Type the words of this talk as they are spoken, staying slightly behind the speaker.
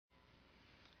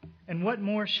And what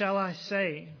more shall I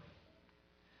say?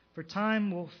 For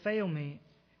time will fail me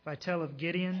if I tell of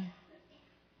Gideon,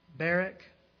 Barak,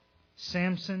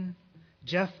 Samson,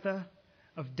 Jephthah,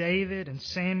 of David and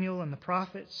Samuel and the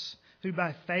prophets, who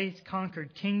by faith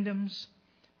conquered kingdoms,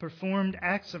 performed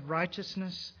acts of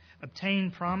righteousness,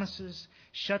 obtained promises,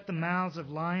 shut the mouths of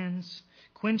lions,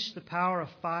 quenched the power of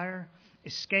fire,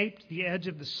 escaped the edge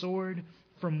of the sword,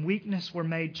 from weakness were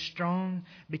made strong,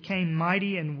 became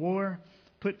mighty in war,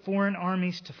 put foreign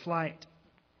armies to flight.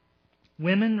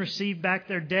 Women received back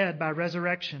their dead by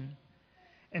resurrection,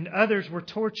 and others were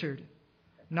tortured,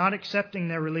 not accepting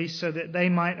their release so that they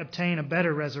might obtain a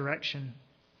better resurrection.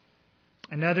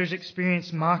 And others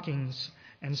experienced mockings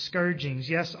and scourgings,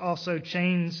 yes, also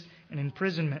chains and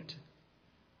imprisonment.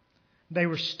 They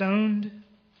were stoned,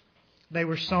 they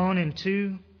were sawn in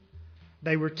two,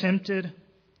 they were tempted,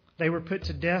 they were put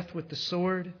to death with the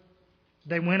sword.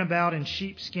 They went about in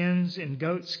sheepskins and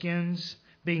goatskins,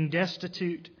 being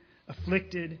destitute,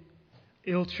 afflicted,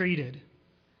 ill-treated.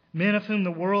 Men of whom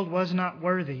the world was not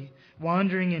worthy,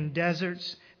 wandering in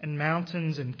deserts and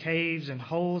mountains and caves and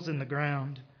holes in the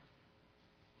ground.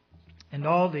 And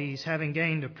all these, having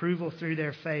gained approval through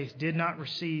their faith, did not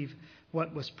receive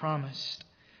what was promised,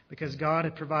 because God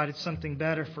had provided something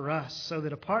better for us, so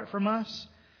that apart from us,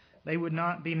 they would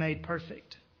not be made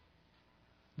perfect.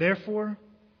 Therefore,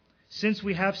 since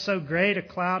we have so great a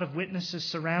cloud of witnesses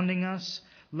surrounding us,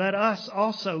 let us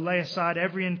also lay aside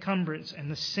every encumbrance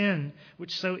and the sin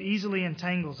which so easily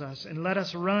entangles us, and let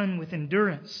us run with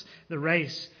endurance the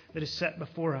race that is set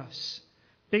before us,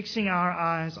 fixing our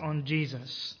eyes on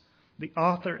Jesus, the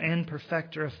author and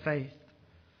perfecter of faith,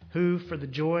 who, for the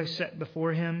joy set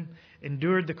before him,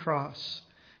 endured the cross,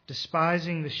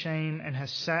 despising the shame, and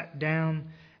has sat down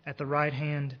at the right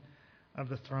hand of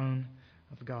the throne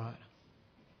of God.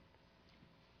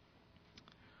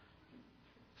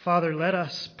 Father, let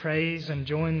us praise and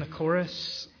join the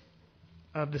chorus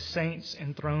of the saints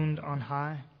enthroned on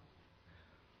high.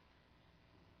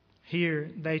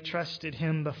 Here they trusted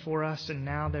Him before us, and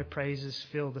now their praises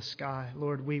fill the sky.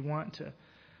 Lord, we want to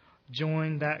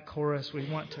join that chorus. We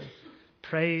want to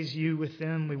praise You with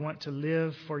them. We want to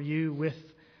live for You with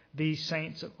these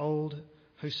saints of old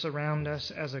who surround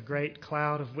us as a great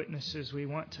cloud of witnesses. We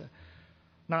want to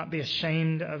not be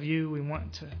ashamed of You. We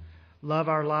want to love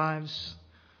our lives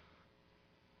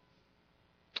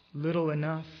little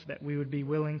enough that we would be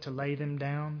willing to lay them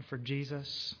down for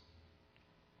Jesus.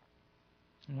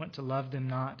 We want to love them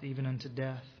not even unto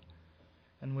death.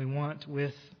 And we want,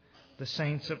 with the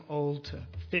saints of old, to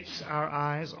fix our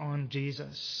eyes on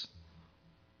Jesus,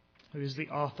 who is the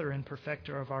author and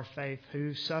perfecter of our faith,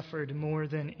 who suffered more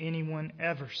than anyone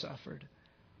ever suffered,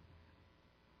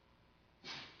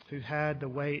 who had the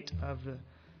weight of the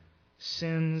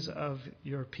sins of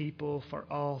Your people for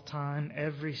all time,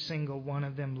 every single one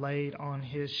of them laid on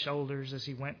His shoulders as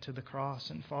He went to the cross,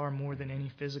 and far more than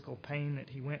any physical pain that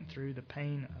He went through, the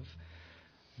pain of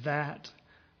that,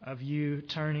 of You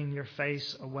turning Your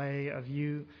face away, of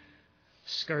You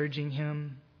scourging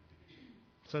Him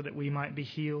so that we might be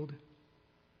healed.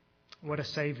 What a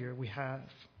Savior we have.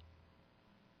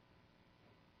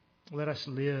 Let us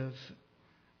live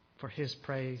for His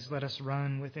praise. Let us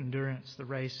run with endurance the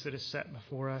race that is set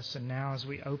before us. And now as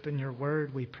we open Your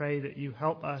Word, we pray that You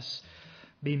help us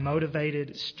be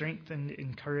motivated, strengthened,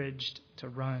 encouraged to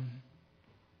run.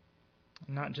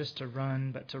 Not just to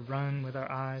run, but to run with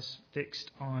our eyes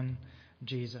fixed on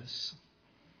Jesus.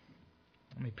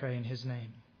 And we pray in His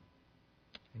name.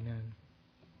 Amen.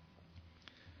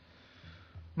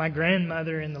 My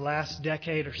grandmother, in the last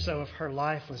decade or so of her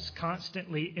life, was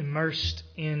constantly immersed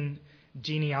in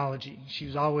genealogy. She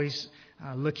was always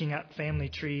looking up family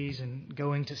trees and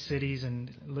going to cities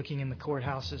and looking in the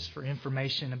courthouses for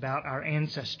information about our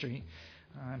ancestry.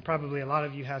 And probably a lot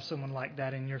of you have someone like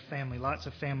that in your family. Lots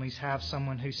of families have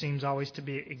someone who seems always to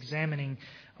be examining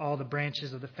all the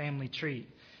branches of the family tree.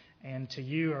 And to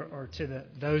you, or to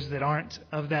those that aren't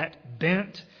of that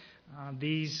bent,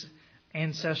 these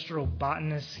ancestral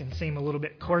botanists can seem a little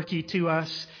bit quirky to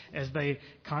us as they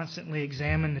constantly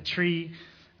examine the tree.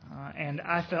 And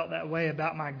I felt that way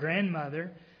about my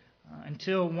grandmother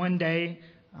until one day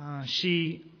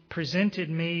she presented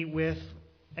me with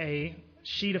a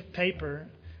sheet of paper,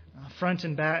 front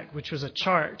and back, which was a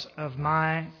chart of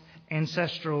my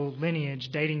ancestral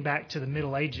lineage dating back to the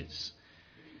Middle Ages.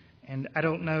 And I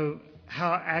don't know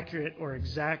how accurate or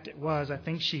exact it was. I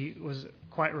think she was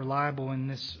quite reliable in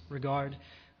this regard.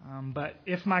 But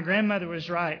if my grandmother was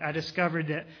right, I discovered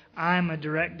that I'm a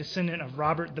direct descendant of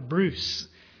Robert the Bruce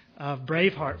of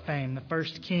Braveheart fame, the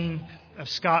first king of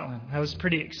Scotland. That was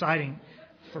pretty exciting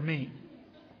for me.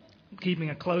 keeping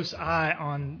a close eye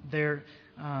on their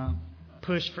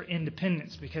push for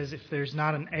independence, because if there's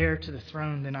not an heir to the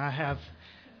throne, then I have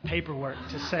paperwork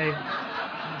to say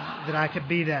that I could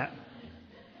be that.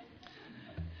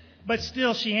 But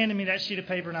still, she handed me that sheet of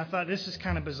paper, and I thought, this is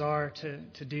kind of bizarre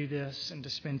to do this and to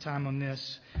spend time on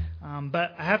this.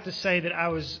 But I have to say that I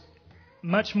was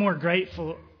much more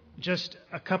grateful just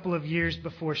a couple of years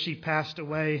before she passed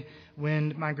away,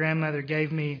 when my grandmother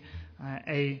gave me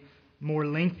a more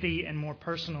lengthy and more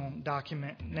personal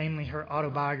document, namely her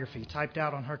autobiography, typed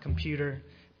out on her computer,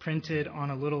 printed on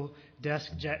a little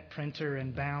DeskJet printer,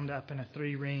 and bound up in a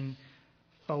 3-ring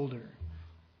folder.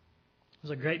 It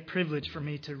was a great privilege for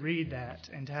me to read that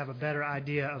and to have a better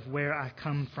idea of where I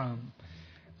come from.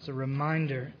 It's a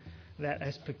reminder that,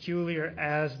 as peculiar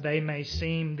as they may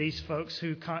seem, these folks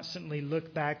who constantly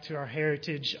look back to our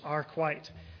heritage are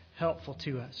quite helpful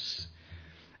to us.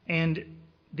 And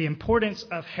the importance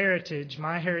of heritage,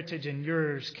 my heritage and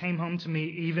yours, came home to me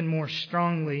even more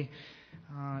strongly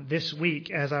this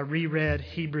week as I reread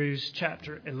Hebrews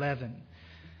chapter 11.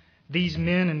 These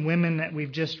men and women that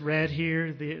we've just read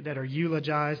here, that are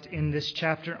eulogized in this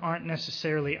chapter, aren't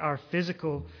necessarily our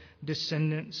physical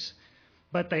descendants,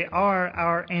 but they are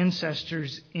our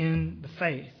ancestors in the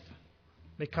faith.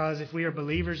 Because if we are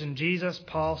believers in Jesus,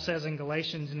 Paul says in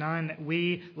Galatians 9 that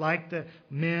we, like the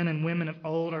men and women of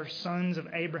old, are sons of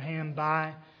Abraham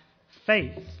by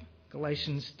faith.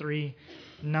 Galatians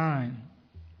 3:9.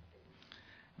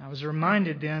 I was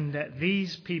reminded then that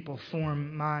these people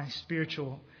form my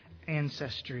spiritual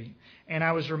ancestry. And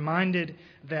I was reminded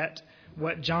that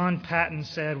what John Paton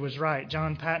said was right.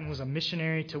 John Paton was a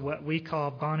missionary to what we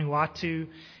call Vanuatu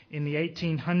in the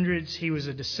 1800s. He was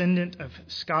a descendant of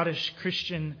Scottish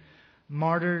Christian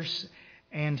martyrs,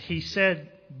 and he said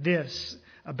this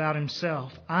about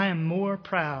himself: I am more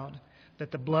proud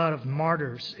that the blood of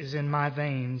martyrs is in my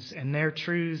veins and their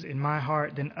truths in my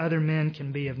heart than other men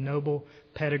can be of noble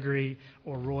pedigree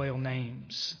or royal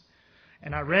names.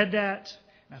 And I read that,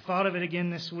 and I thought of it again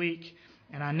this week,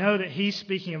 and I know that he's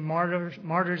speaking of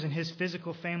martyrs in his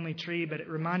physical family tree, but it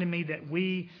reminded me that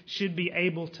we should be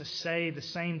able to say the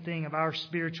same thing of our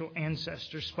spiritual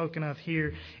ancestors spoken of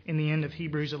here in the end of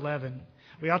Hebrews 11.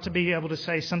 We ought to be able to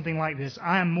say something like this: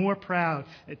 I am more proud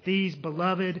that these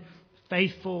beloved,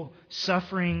 faithful,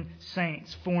 suffering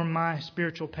saints form my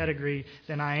spiritual pedigree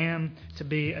than I am to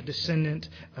be a descendant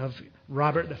of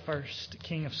Robert I,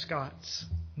 King of Scots.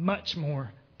 Much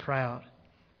more proud.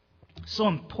 So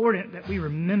important that we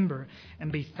remember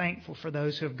and be thankful for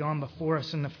those who have gone before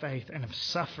us in the faith and have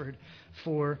suffered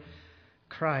for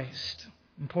Christ.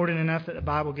 Important enough that the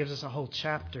Bible gives us a whole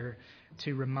chapter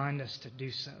to remind us to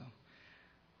do so.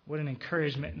 What an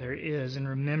encouragement there is in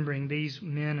remembering these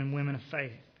men and women of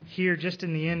faith. Here, just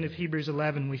in the end of Hebrews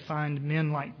 11, we find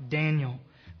men like Daniel,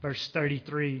 verse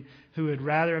 33, who would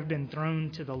rather have been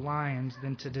thrown to the lions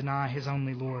than to deny his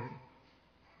only Lord.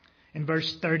 In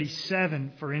verse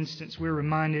 37, for instance, we're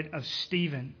reminded of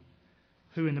Stephen,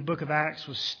 who in the book of Acts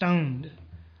was stoned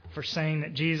for saying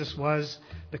that Jesus was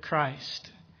the Christ,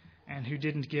 and who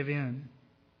didn't give in.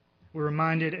 We're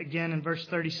reminded again in verse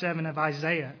 37 of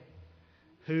Isaiah,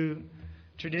 who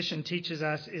tradition teaches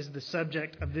us is the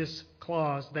subject of this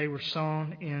clause, they were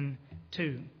sawn in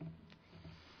two.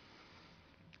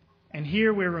 And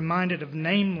here we're reminded of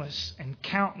nameless and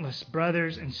countless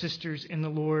brothers and sisters in the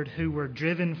Lord who were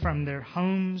driven from their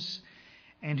homes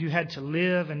and who had to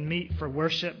live and meet for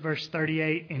worship, verse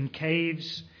 38, in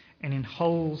caves and in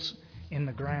holes in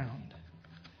the ground.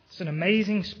 It's an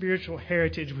amazing spiritual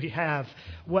heritage we have.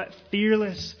 What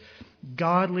fearless,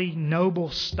 godly, noble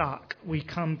stock we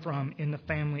come from in the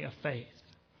family of faith.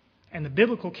 And the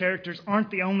biblical characters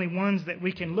aren't the only ones that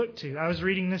we can look to. I was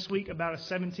reading this week about a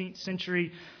 17th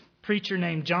century preacher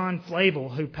named John Flavel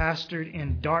who pastored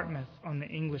in Dartmouth on the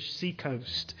English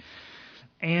seacoast.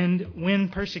 And when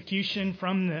persecution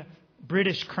from the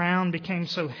British Crown became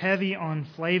so heavy on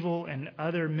Flavel and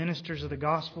other ministers of the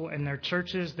gospel and their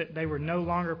churches that they were no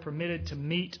longer permitted to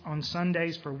meet on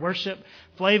Sundays for worship,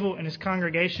 Flavel and his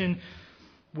congregation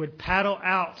would paddle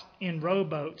out in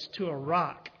rowboats to a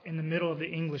rock in the middle of the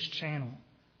English Channel,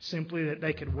 simply that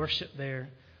they could worship there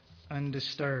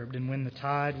undisturbed. And when the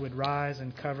tide would rise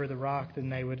and cover the rock, then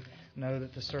they would know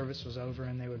that the service was over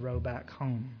and they would row back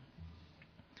home.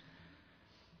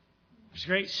 There's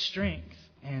great strength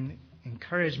and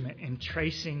encouragement in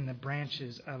tracing the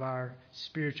branches of our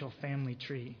spiritual family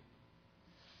tree.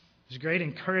 There's great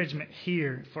encouragement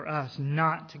here for us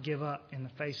not to give up in the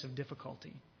face of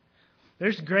difficulty.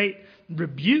 There's great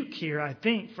rebuke here, I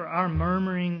think, for our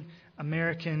murmuring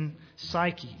American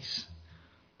psyches.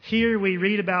 Here we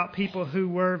read about people who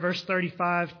were, verse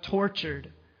 35,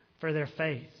 tortured for their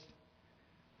faith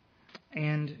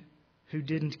and who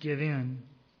didn't give in,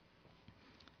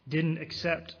 didn't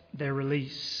accept their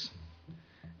release.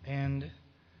 And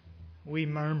we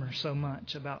murmur so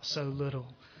much about so little.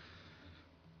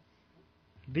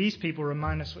 These people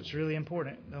remind us what's really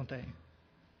important, don't they?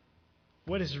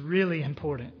 What is really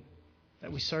important?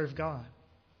 That we serve God.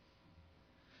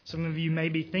 Some of you may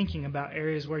be thinking about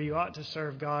areas where you ought to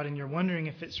serve God, and you're wondering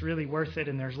if it's really worth it,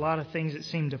 and there's a lot of things that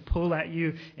seem to pull at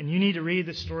you, and you need to read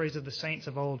the stories of the saints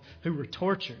of old who were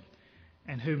tortured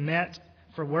and who met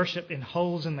for worship in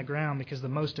holes in the ground because the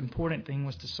most important thing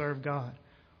was to serve God.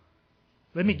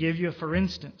 Let me give you a for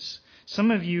instance.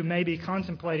 Some of you may be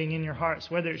contemplating in your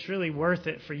hearts whether it's really worth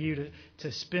it for you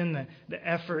to spend the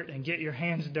effort and get your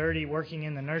hands dirty working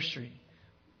in the nursery.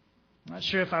 I'm not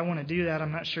sure if I want to do that.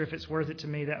 I'm not sure if it's worth it to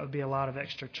me. That would be a lot of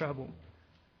extra trouble.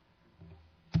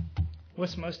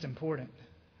 What's most important?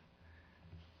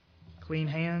 Clean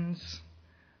hands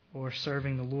or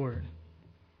serving the Lord?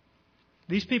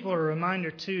 These people are a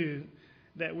reminder, too,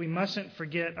 that we mustn't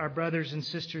forget our brothers and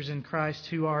sisters in Christ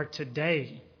who are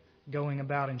today going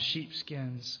about in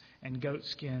sheepskins and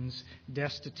goatskins,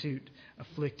 destitute,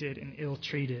 afflicted, and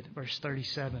ill-treated. Verse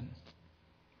 37.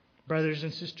 Brothers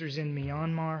and sisters in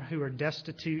Myanmar who are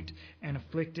destitute and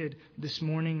afflicted this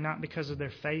morning, not because of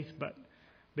their faith, but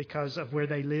because of where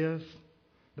they live.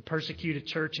 The persecuted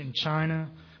church in China,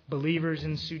 believers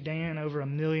in Sudan, over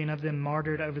 1 million of them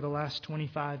martyred over the last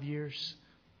 25 years.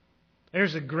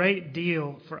 There's a great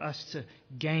deal for us to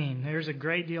gain. There's a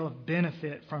great deal of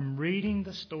benefit from reading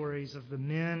the stories of the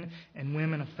men and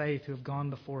women of faith who have gone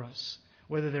before us.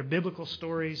 Whether they're biblical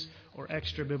stories or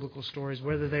extra-biblical stories,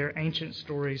 whether they're ancient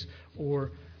stories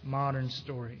or modern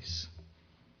stories.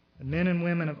 The men and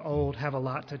women of old have a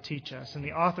lot to teach us. And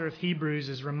the author of Hebrews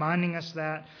is reminding us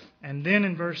that. And then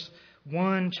in verse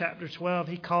 1, chapter 12,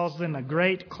 he calls them a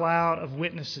great cloud of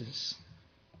witnesses.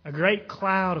 A great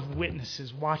cloud of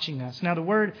witnesses watching us. Now the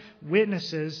word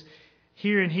witnesses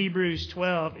here in Hebrews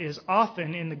 12 is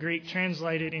often in the Greek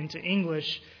translated into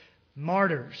English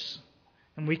martyrs.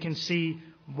 And we can see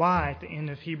why at the end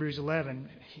of Hebrews 11.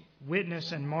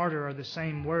 Witness and martyr are the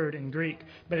same word in Greek.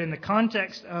 But in the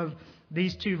context of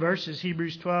these two verses,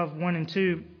 Hebrews 12, 1 and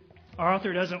 2, our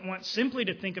author doesn't want simply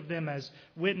to think of them as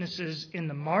witnesses in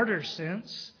the martyr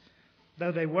sense,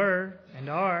 though they were and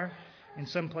are in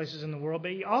some places in the world.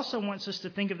 But he also wants us to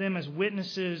think of them as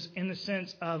witnesses in the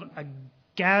sense of a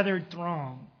gathered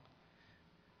throng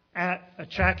at a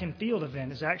track and field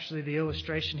event is actually the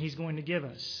illustration he's going to give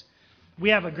us. We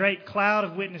have a great cloud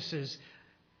of witnesses,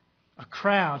 a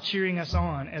crowd cheering us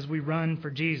on as we run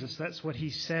for Jesus. That's what he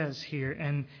says here.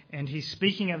 And he's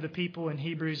speaking of the people in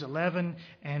Hebrews 11,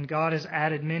 and God has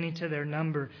added many to their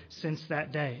number since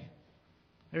that day.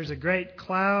 There's a great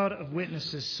cloud of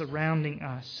witnesses surrounding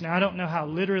us. Now, I don't know how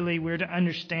literally we're to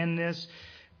understand this.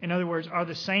 In other words, are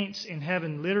the saints in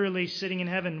heaven literally sitting in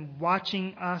heaven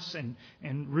watching us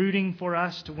and rooting for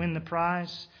us to win the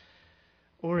prize?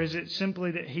 Or is it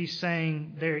simply that he's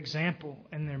saying their example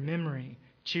and their memory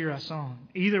cheer us on?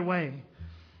 Either way,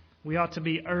 we ought to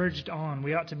be urged on.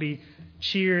 We ought to be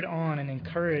cheered on and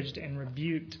encouraged and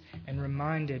rebuked and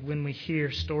reminded when we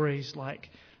hear stories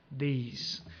like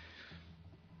these.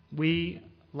 We,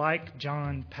 like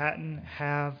John Patton,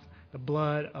 have the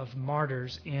blood of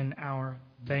martyrs in our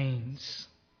veins.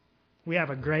 We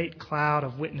have a great cloud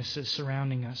of witnesses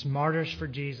surrounding us. Martyrs for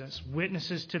Jesus.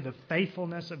 Witnesses to the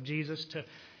faithfulness of Jesus to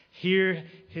hear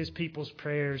his people's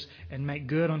prayers and make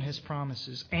good on his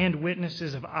promises. And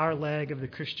witnesses of our leg of the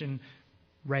Christian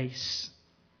race.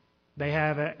 They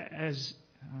have, as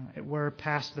it were,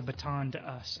 passed the baton to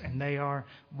us. And they are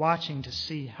watching to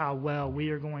see how well we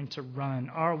are going to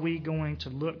run. Are we going to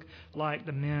look like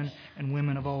the men and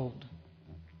women of old?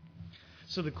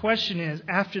 So the question is,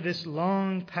 after this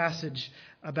long passage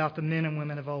about the men and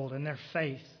women of old and their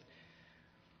faith,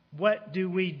 what do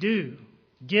we do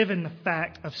given the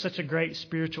fact of such a great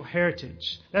spiritual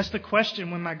heritage? That's the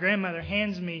question when my grandmother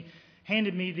handed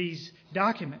me these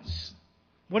documents.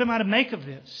 What am I to make of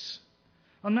this?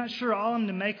 I'm not sure all I'm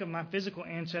to make of my physical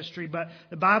ancestry, but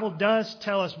the Bible does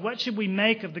tell us what should we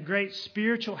make of the great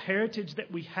spiritual heritage that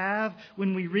we have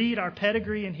when we read our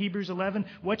pedigree in Hebrews 11.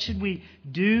 What should we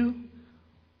do?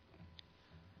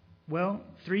 Well,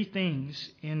 3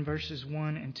 things in verses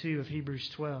 1 and 2 of Hebrews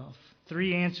 12.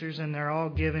 3 answers, and they're all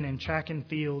given in track and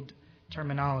field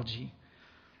terminology.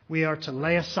 We are to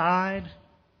lay aside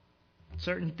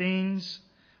certain things.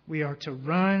 We are to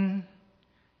run.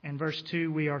 And verse 2,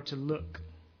 we are to look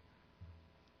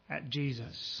at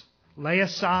Jesus. Lay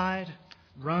aside,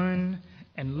 run,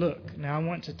 and look. Now I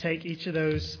want to take each of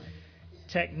those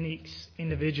techniques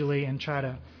individually and try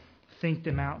to think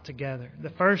them out together. The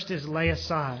first is lay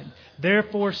aside.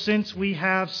 Therefore, since we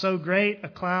have so great a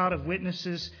cloud of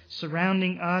witnesses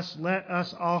surrounding us, let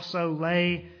us also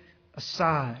lay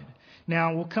aside.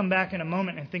 Now, we'll come back in a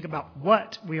moment and think about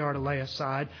what we are to lay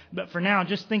aside. But for now,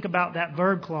 just think about that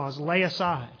verb clause, lay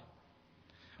aside.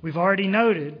 We've already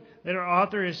noted that our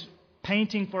author is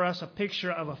painting for us a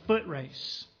picture of a foot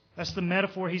race. That's the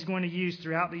metaphor he's going to use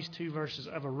throughout these 2 verses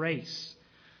of a race.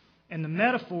 And the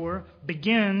metaphor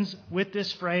begins with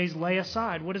this phrase, lay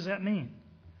aside. What does that mean?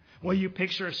 Well, you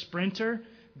picture a sprinter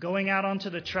going out onto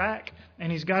the track,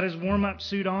 and he's got his warm-up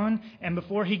suit on, and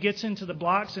before he gets into the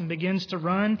blocks and begins to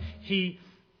run, he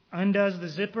undoes the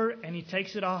zipper, and he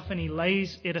takes it off, and he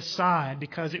lays it aside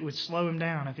because it would slow him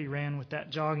down if he ran with that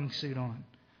jogging suit on.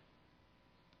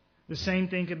 The same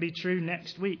thing could be true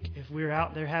next week if we're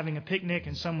out there having a picnic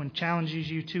and someone challenges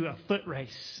you to a foot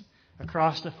race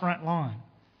across the front lawn.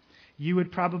 You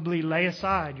would probably lay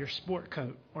aside your sport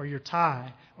coat or your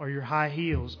tie or your high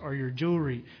heels or your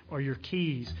jewelry or your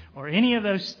keys or any of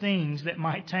those things that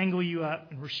might tangle you up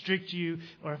and restrict you.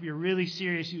 Or if you're really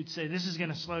serious, you would say, this is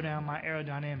going to slow down my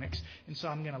aerodynamics, and so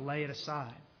I'm going to lay it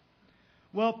aside.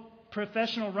 Well,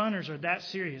 professional runners are that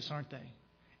serious, aren't they?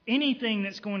 Anything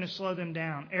that's going to slow them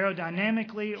down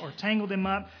aerodynamically or tangle them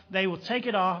up, they will take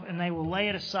it off and they will lay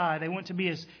it aside. They want to be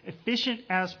as efficient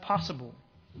as possible.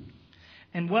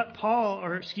 And what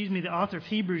the author of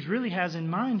Hebrews really has in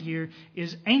mind here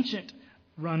is ancient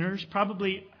runners,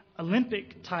 probably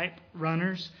Olympic-type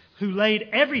runners, who laid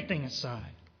everything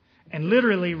aside and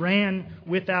literally ran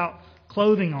without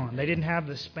clothing on. They didn't have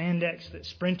the spandex that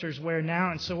sprinters wear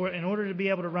now, and so in order to be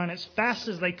able to run as fast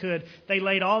as they could, they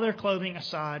laid all their clothing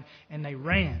aside and they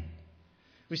ran.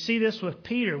 We see this with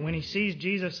Peter when he sees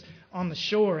Jesus on the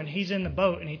shore and he's in the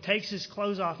boat and he takes his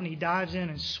clothes off and he dives in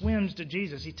and swims to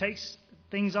Jesus. He takes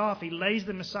things off, he lays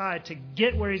them aside to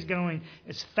get where he's going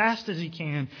as fast as he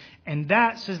can. And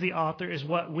that, says the author, is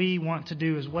what we want to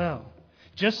do as well.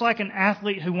 Just like an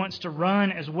athlete who wants to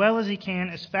run as well as he can,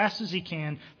 as fast as he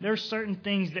can, there are certain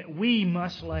things that we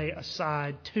must lay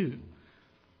aside too.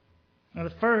 Now,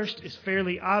 the first is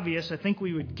fairly obvious. I think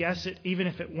we would guess it even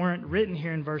if it weren't written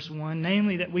here in verse 1,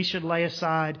 namely that we should lay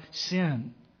aside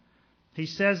sin. He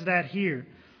says that here.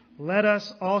 Let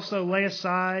us also lay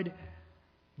aside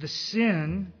the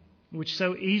sin which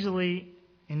so easily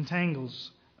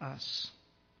entangles us.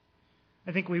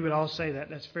 I think we would all say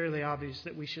that. That's fairly obvious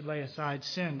that we should lay aside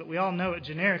sin. But we all know it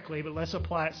generically, but let's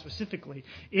apply it specifically.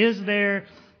 Is there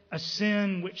a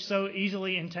sin which so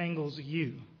easily entangles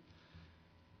you?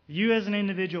 You as an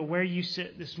individual, where you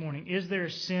sit this morning, is there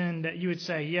a sin that you would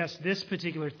say, yes, this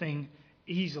particular thing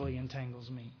easily entangles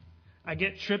me? I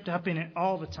get tripped up in it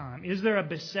all the time. Is there a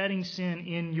besetting sin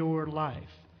in your life?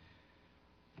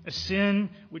 A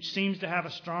sin which seems to have a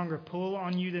stronger pull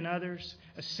on you than others.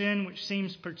 A sin which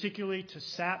seems particularly to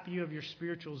sap you of your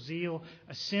spiritual zeal.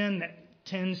 A sin that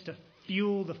tends to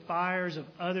fuel the fires of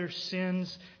other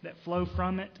sins that flow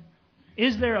from it.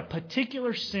 Is there a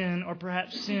particular sin or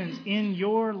perhaps sins in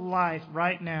your life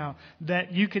right now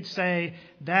that you could say,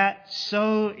 that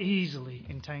so easily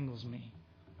entangles me?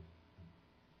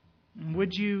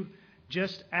 Would you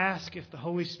just ask if the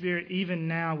Holy Spirit even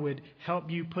now would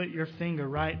help you put your finger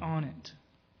right on it?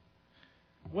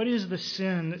 What is the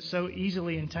sin that so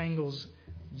easily entangles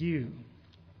you?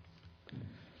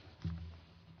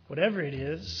 Whatever it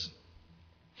is,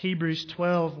 Hebrews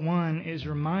 12:1 is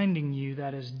reminding you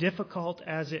that as difficult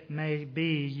as it may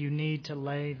be, you need to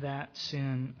lay that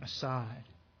sin aside.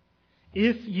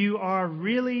 If you are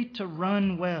really to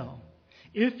run well,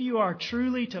 if you are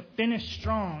truly to finish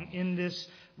strong in this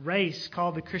race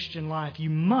called the Christian life, you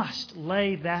must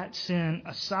lay that sin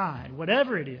aside,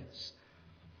 whatever it is.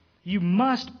 You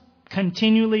must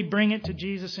continually bring it to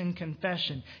Jesus in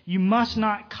confession. You must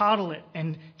not coddle it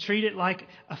and treat it like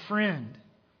a friend.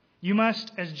 You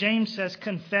must, as James says,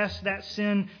 confess that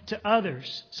sin to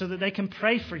others so that they can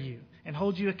pray for you and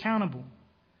hold you accountable.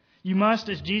 You must,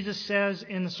 as Jesus says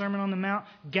in the Sermon on the Mount,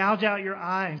 gouge out your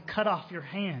eye and cut off your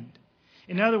hand.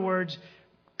 In other words,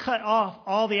 cut off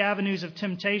all the avenues of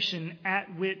temptation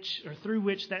at which or through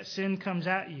which that sin comes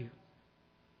at you.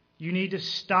 You need to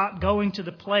stop going to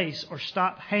the place or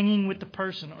stop hanging with the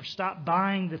person or stop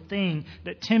buying the thing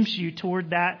that tempts you toward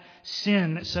that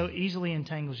sin that so easily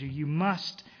entangles you. You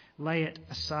must lay it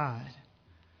aside.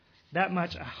 That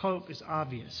much, I hope, is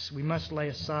obvious. We must lay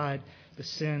aside the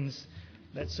sins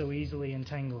that so easily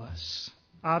entangle us.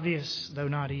 Obvious, though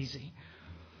not easy.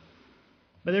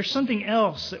 But there's something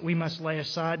else that we must lay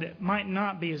aside that might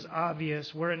not be as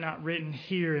obvious were it not written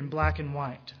here in black and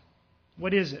white.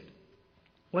 What is it?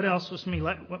 What else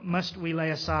must we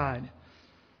lay aside?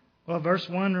 Well, verse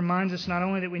 1 reminds us not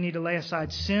only that we need to lay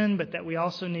aside sin, but that we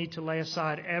also need to lay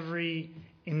aside every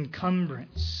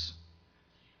encumbrance.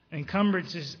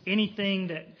 Encumbrance is anything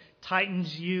that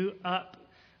tightens you up,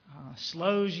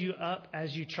 slows you up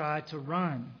as you try to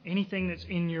run. Anything that's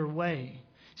in your way.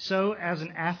 So, as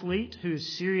an athlete who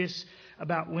is serious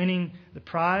about winning the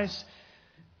prize,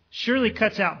 surely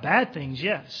cuts out bad things,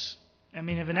 yes. I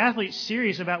mean, if an athlete's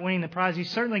serious about winning the prize, he's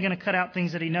certainly going to cut out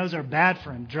things that he knows are bad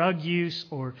for him. Drug use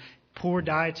or poor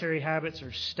dietary habits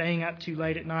or staying up too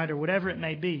late at night or whatever it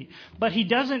may be. But he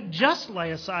doesn't just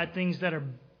lay aside things that are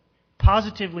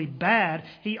positively bad.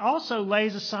 He also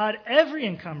lays aside every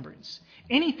encumbrance.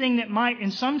 Anything that might,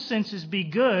 in some senses, be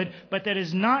good, but that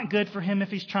is not good for him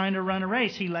if he's trying to run a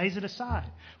race, he lays it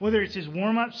aside. Whether it's his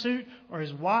warm-up suit or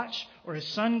his watch or his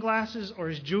sunglasses or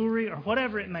his jewelry or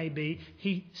whatever it may be,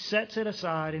 he sets it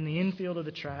aside in the infield of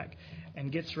the track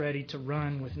and gets ready to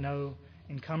run with no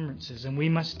encumbrances. And we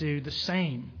must do the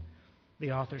same,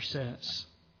 the author says.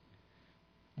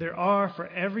 There are, for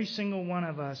every single one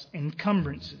of us,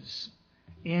 encumbrances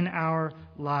in our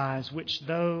lives, which,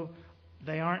 though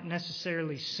they aren't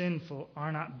necessarily sinful,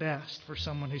 are not best for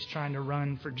someone who's trying to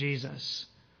run for Jesus.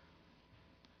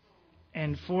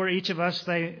 And for each of us,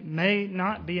 they may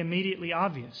not be immediately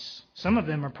obvious. Some of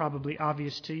them are probably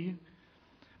obvious to you.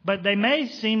 But they may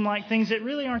seem like things that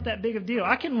really aren't that big of a deal.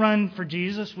 I can run for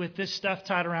Jesus with this stuff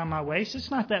tied around my waist. It's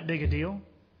not that big a deal.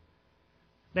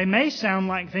 They may sound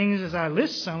like things, as I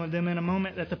list some of them in a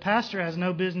moment, that the pastor has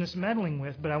no business meddling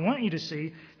with. But I want you to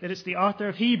see that it's the author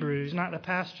of Hebrews, not the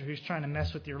pastor, who's trying to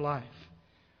mess with your life.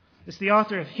 It's the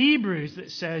author of Hebrews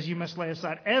that says you must lay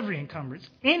aside every encumbrance,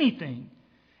 anything,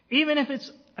 even if it's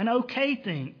an okay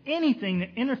thing, anything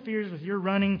that interferes with your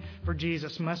running for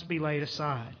Jesus must be laid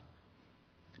aside.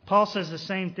 Paul says the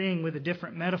same thing with a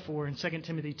different metaphor in 2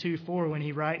 Timothy 2:4 when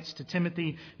he writes to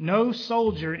Timothy, "No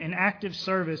soldier in active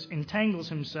service entangles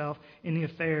himself in the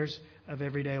affairs of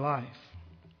everyday life."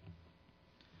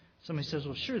 Somebody says,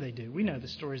 well, sure they do. We know the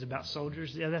stories about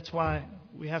soldiers. Yeah, that's why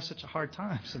we have such a hard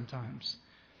time sometimes.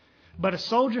 But a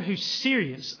soldier who's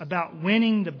serious about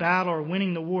winning the battle or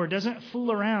winning the war doesn't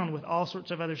fool around with all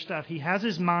sorts of other stuff. He has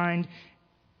his mind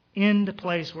in the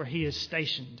place where he is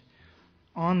stationed,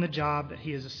 on the job that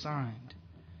he is assigned.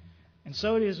 And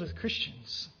so it is with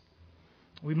Christians.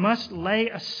 We must lay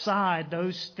aside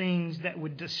those things that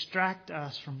would distract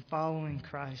us from following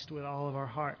Christ with all of our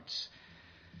hearts.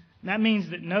 And that means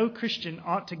that no Christian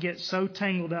ought to get so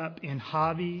tangled up in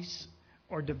hobbies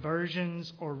or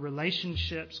diversions or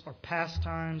relationships or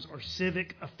pastimes or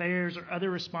civic affairs or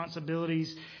other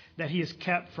responsibilities that he is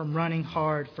kept from running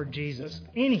hard for Jesus.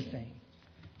 Anything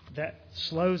that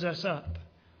slows us up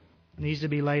needs to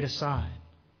be laid aside.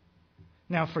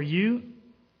 Now for you,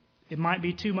 it might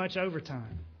be too much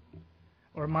overtime,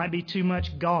 or it might be too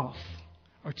much golf,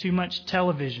 or too much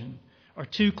television, or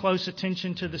too close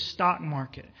attention to the stock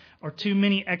market, or too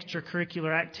many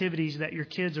extracurricular activities that your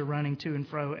kids are running to and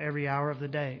fro every hour of the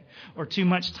day, or too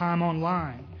much time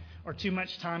online, or too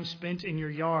much time spent in your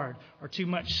yard, or too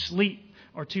much sleep,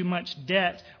 or too much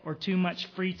debt, or too much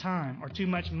free time, or too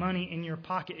much money in your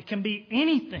pocket. It can be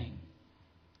anything.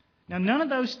 Now, none of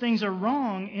those things are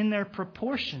wrong in their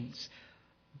proportions,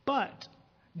 but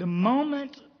the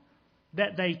moment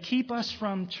that they keep us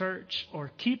from church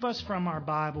or keep us from our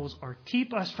Bibles or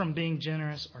keep us from being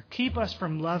generous or keep us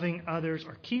from loving others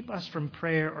or keep us from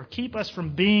prayer or keep us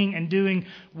from being and doing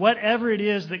whatever it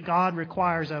is that God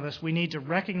requires of us, we need to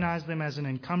recognize them as an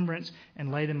encumbrance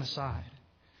and lay them aside.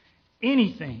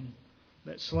 Anything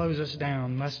that slows us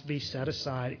down must be set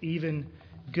aside, even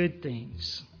good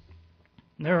things.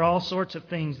 There are all sorts of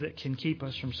things that can keep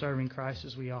us from serving Christ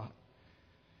as we ought.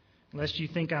 Lest you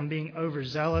think I'm being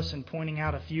overzealous and pointing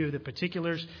out a few of the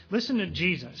particulars, listen to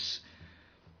Jesus,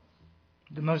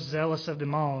 the most zealous of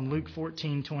them all, in Luke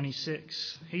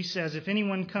 14:26. He says, "If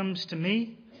anyone comes to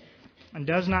me and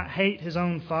does not hate his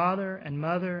own father and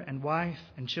mother and wife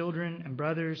and children and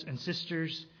brothers and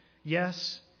sisters,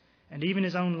 yes, and even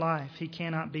his own life, he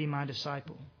cannot be my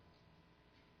disciple."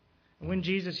 When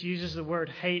Jesus uses the word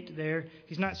hate there,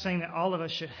 he's not saying that all of us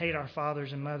should hate our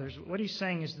fathers and mothers. What he's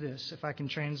saying is this, if I can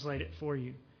translate it for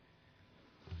you.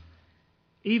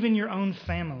 Even your own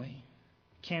family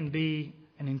can be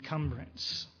an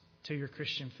encumbrance to your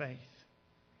Christian faith.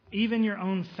 Even your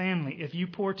own family. If you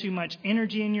pour too much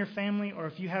energy in your family, or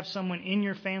if you have someone in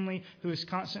your family who is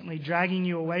constantly dragging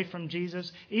you away from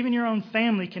Jesus, even your own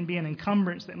family can be an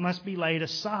encumbrance that must be laid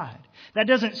aside. That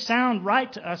doesn't sound right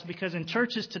to us because in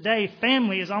churches today,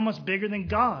 family is almost bigger than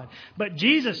God. But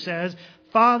Jesus says,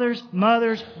 fathers,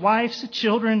 mothers, wives,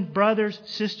 children, brothers,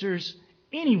 sisters,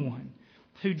 anyone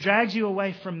who drags you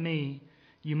away from me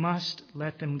You must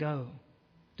let them go.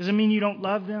 Doesn't mean you don't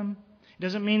love them. It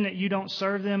doesn't mean that you don't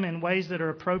serve them in ways that are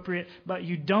appropriate, but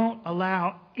you don't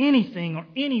allow anything or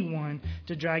anyone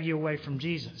to drag you away from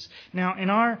Jesus. Now, in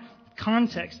our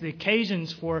context, the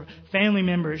occasions for family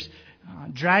members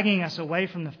dragging us away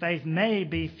from the faith may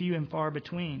be few and far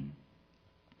between.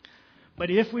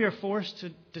 But if we are forced to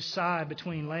decide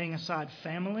between laying aside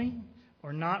family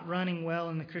or not running well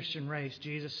in the Christian race,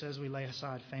 Jesus says we lay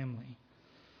aside family.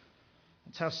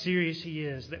 That's how serious He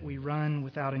is that we run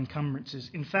without encumbrances.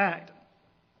 In fact,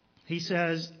 He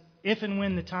says, if and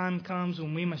when the time comes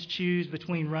when we must choose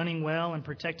between running well and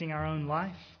protecting our own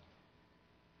life,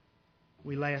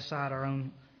 we lay aside our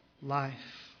own life.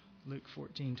 Luke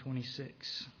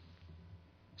 14:26.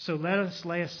 So let us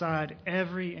lay aside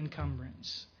every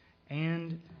encumbrance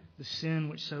and the sin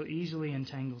which so easily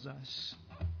entangles us.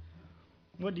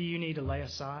 What do you need to lay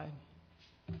aside?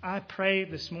 I pray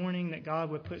this morning that God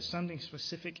would put something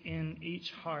specific in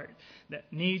each heart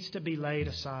that needs to be laid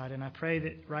aside. And I pray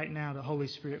that right now the Holy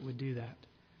Spirit would do that.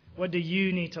 What do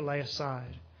you need to lay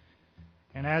aside?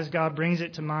 And as God brings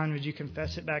it to mind, would you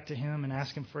confess it back to Him and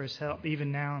ask Him for His help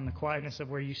even now in the quietness of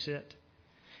where you sit?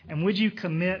 And would you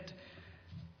commit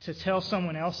to tell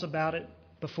someone else about it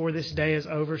before this day is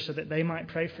over so that they might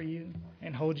pray for you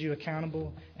and hold you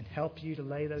accountable and help you to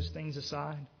lay those things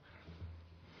aside?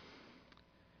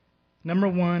 Number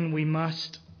one, we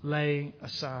must lay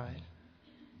aside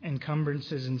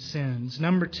encumbrances and sins.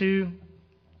 Number two,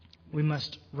 we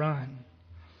must run.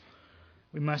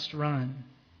 We must run.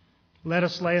 Let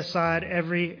us lay aside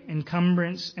every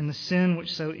encumbrance and the sin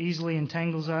which so easily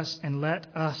entangles us, and let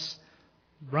us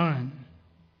run.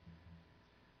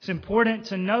 It's important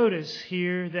to notice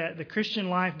here that the Christian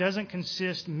life doesn't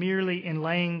consist merely in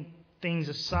laying things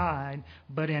aside,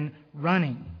 but in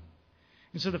running.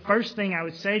 And so the first thing I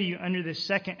would say to you under this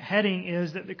second heading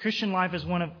is that the Christian life is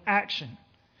one of action.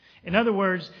 In other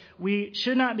words, we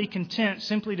should not be content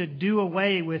simply to do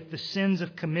away with the sins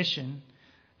of commission,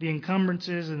 the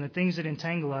encumbrances and the things that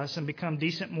entangle us, and become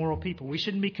decent moral people. We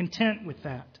shouldn't be content with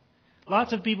that.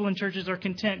 Lots of people in churches are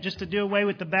content just to do away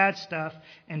with the bad stuff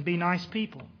and be nice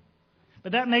people.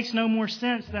 But that makes no more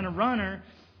sense than a runner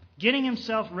getting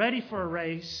himself ready for a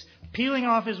race, peeling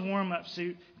off his warm-up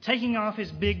suit, taking off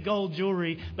his big gold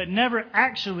jewelry, but never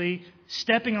actually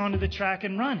stepping onto the track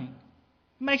and running.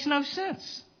 It makes no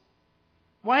sense.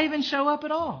 Why even show up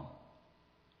at all?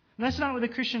 And that's not what the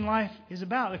Christian life is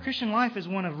about. The Christian life is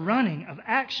one of running, of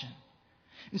action.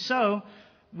 And so,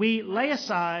 we lay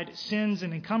aside sins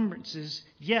and encumbrances,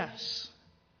 yes.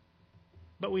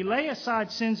 But we lay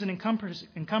aside sins and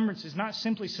encumbrances not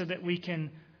simply so that we can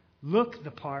look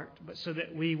the part, but so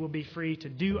that we will be free to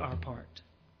do our part.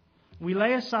 We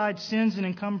lay aside sins and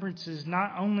encumbrances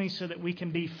not only so that we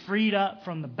can be freed up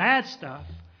from the bad stuff,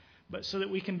 but so that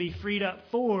we can be freed up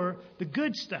for the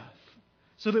good stuff,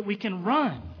 so that we can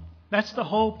run. That's the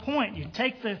whole point. You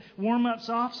take the warm-ups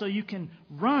off so you can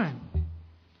run.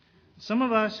 Some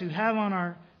of us who have on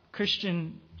our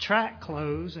Christian track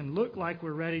clothes and look like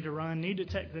we're ready to run need to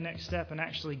take the next step and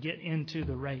actually get into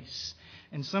the race.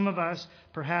 And some of us,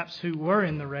 perhaps who were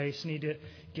in the race, need to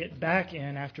get back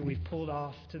in after we've pulled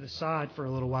off to the side for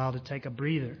a little while to take a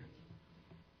breather.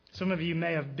 Some of you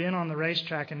may have been on the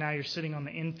racetrack and now you're sitting on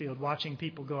the infield watching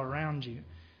people go around you.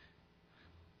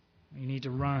 You need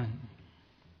to run.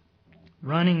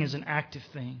 Running is an active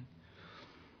thing.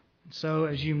 So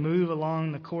as you move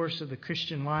along the course of the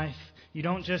Christian life, you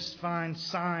don't just find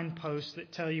signposts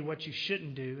that tell you what you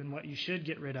shouldn't do and what you should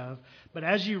get rid of. But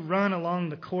as you run along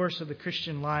the course of the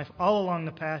Christian life, all along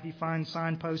the path, you find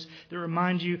signposts that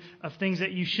remind you of things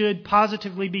that you should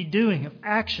positively be doing, of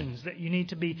actions that you need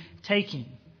to be taking.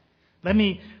 Let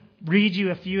me read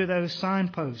you a few of those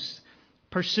signposts.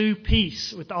 Pursue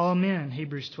peace with all men,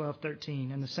 Hebrews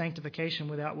 12:13, and the sanctification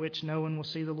without which no one will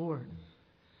see the Lord.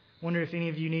 Wonder if any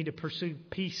of you need to pursue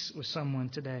peace with someone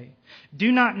today.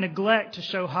 Do not neglect to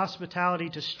show hospitality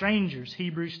to strangers,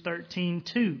 Hebrews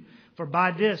 13:2. For by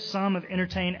this some have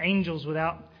entertained angels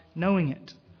without knowing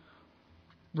it.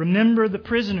 Remember the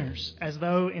prisoners as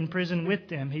though in prison with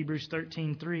them, Hebrews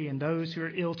 13:3, and those who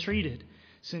are ill-treated,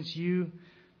 since you're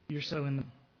so in the...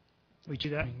 We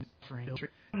do that for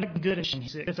good and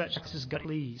sick, if that is God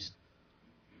pleased.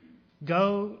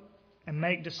 Go and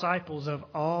make disciples of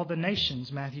all the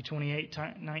nations, Matthew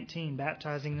 28:19,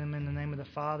 baptizing them in the name of the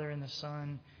Father and the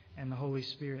Son and the Holy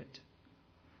Spirit.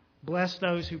 Bless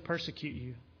those who persecute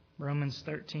you, Romans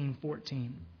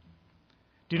 13:14.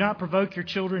 Do not provoke your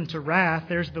children to wrath,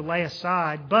 there's the lay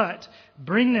aside, but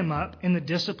bring them up in the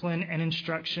discipline and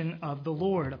instruction of the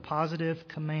Lord, a positive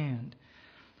command.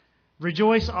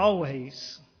 Rejoice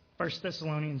always, 1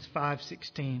 Thessalonians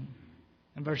 5:16.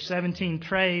 And verse 17,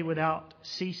 pray without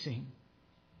ceasing.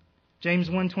 James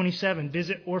 1:27,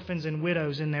 visit orphans and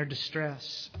widows in their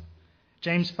distress.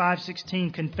 James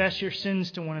 5:16, confess your sins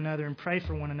to one another and pray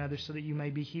for one another so that you may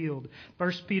be healed.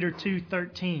 1 Peter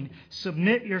 2:13,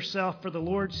 submit yourself for the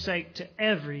Lord's sake to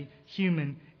every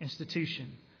human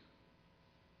institution.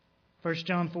 1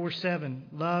 John 4:7,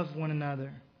 love one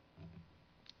another.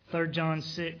 3 John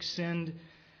 6, send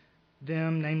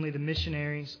them, namely the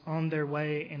missionaries, on their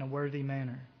way in a worthy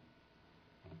manner.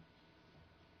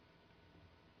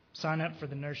 Sign up for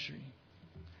the nursery.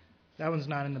 That one's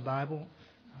not in the Bible,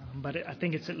 but I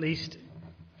think it's at least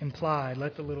implied.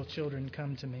 Let the little children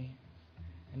come to me,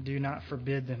 and do not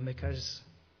forbid them, because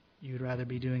you would rather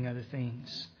be doing other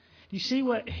things. Do you see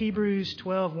what Hebrews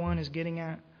 12:1 is getting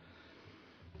at?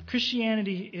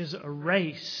 Christianity is a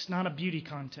race, not a beauty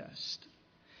contest.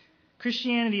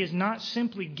 Christianity is not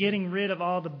simply getting rid of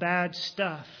all the bad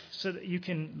stuff so that you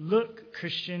can look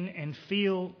Christian and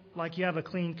feel like you have a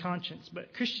clean conscience.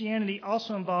 But Christianity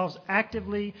also involves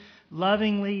actively,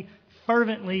 lovingly,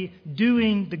 fervently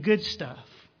doing the good stuff.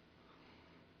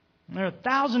 And there are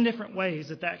 1,000 different ways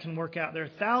that can work out. There are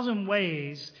 1,000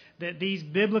 ways that these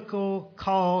biblical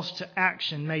calls to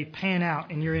action may pan out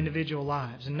in your individual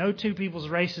lives. And no two people's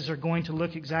races are going to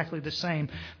look exactly the same.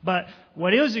 But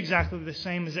what is exactly the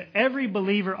same is that every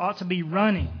believer ought to be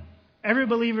running. Every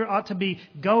believer ought to be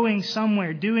going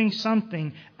somewhere, doing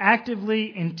something,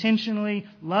 actively, intentionally,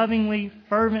 lovingly,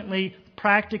 fervently,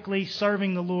 practically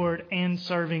serving the Lord and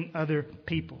serving other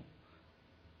people.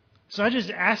 So I just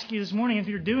ask you this morning if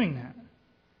you're doing that.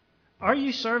 Are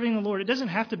you serving the Lord? It doesn't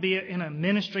have to be in a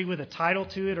ministry with a title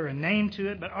to it or a name to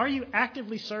it, but are you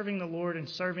actively serving the Lord and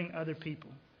serving other people?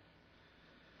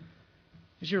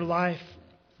 Is your life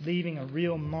leaving a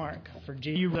real mark for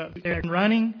Jesus? Are you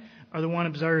running or the one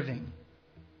observing?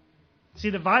 See,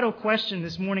 the vital question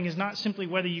this morning is not simply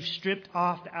whether you've stripped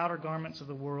off the outer garments of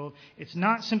the world. It's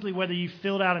not simply whether you've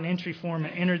filled out an entry form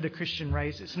and entered the Christian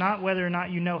race. It's not whether or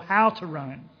not you know how to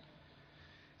run.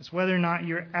 It's whether or not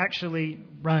you're actually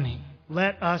running.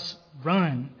 Let us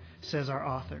run, says our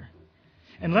author.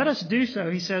 And let us do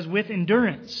so, he says, with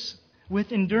endurance.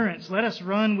 With endurance. Let us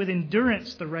run with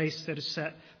endurance the race that is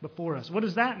set before us. What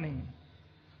does that mean?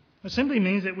 It simply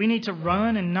means that we need to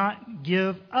run and not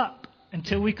give up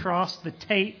until we cross the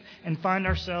tape and find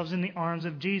ourselves in the arms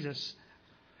of Jesus.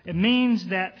 It means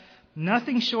that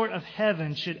nothing short of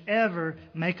heaven should ever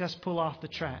make us pull off the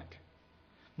track.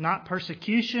 Not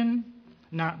persecution,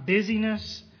 not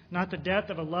busyness, not the death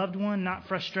of a loved one, not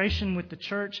frustration with the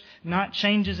church, not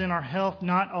changes in our health,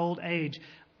 not old age.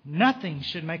 Nothing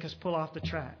should make us pull off the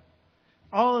track.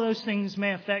 All of those things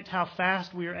may affect how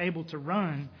fast we are able to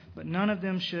run, but none of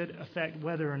them should affect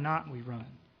whether or not we run.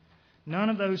 None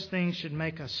of those things should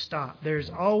make us stop. There's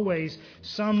always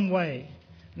some way,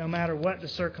 no matter what the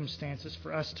circumstances,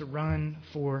 for us to run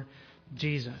for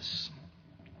Jesus.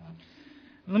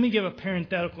 Let me give a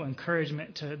parenthetical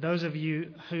encouragement to those of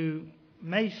you who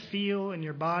may feel in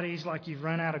your bodies like you've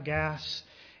run out of gas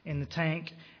in the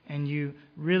tank and you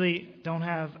really don't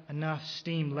have enough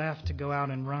steam left to go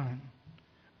out and run.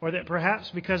 Or that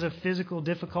perhaps because of physical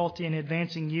difficulty in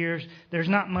advancing years, there's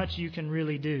not much you can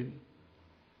really do.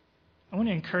 I want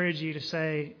to encourage you to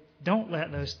say, don't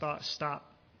let those thoughts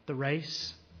stop the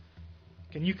race.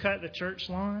 Can you cut the church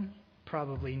lawn?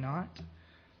 Probably not.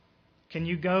 Can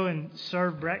you go and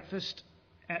serve breakfast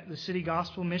at the City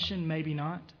Gospel Mission? Maybe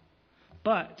not.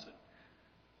 But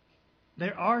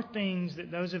there are things that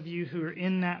those of you who are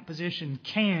in that position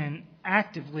can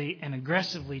actively and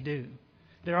aggressively do.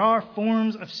 There are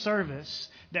forms of service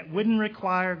that wouldn't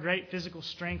require great physical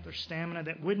strength or stamina,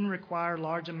 that wouldn't require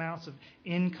large amounts of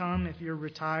income if you're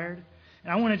retired.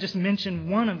 And I want to just mention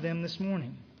one of them this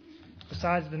morning,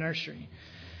 besides the nursery.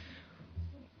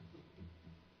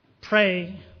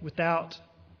 Pray without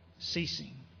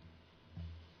ceasing.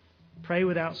 Pray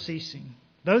without ceasing.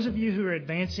 Those of you who are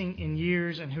advancing in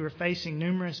years and who are facing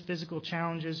numerous physical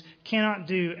challenges cannot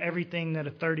do everything that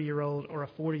a 30-year-old or a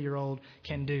 40-year-old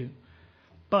can do.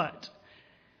 But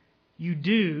you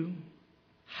do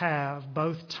have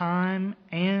both time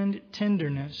and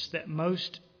tenderness that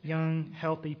most young,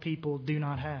 healthy people do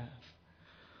not have.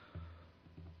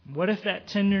 What if that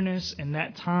tenderness and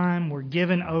that time were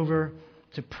given over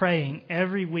to praying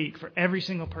every week for every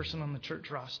single person on the church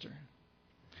roster?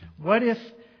 What if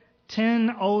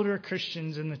 10 older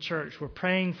Christians in the church were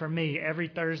praying for me every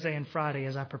Thursday and Friday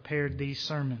as I prepared these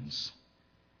sermons?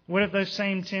 What if those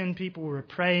same 10 people were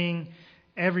praying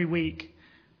every week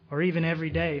or even every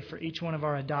day for each one of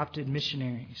our adopted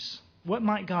missionaries? What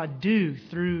might God do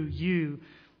through you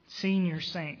senior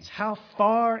saints, how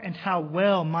far and how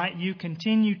well might you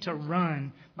continue to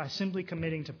run by simply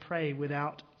committing to pray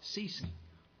without ceasing?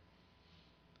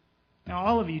 Now,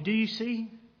 all of you, do you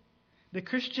see? The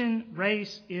Christian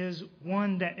race is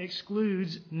one that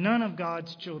excludes none of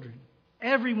God's children.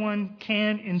 Everyone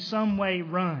can in some way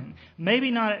run.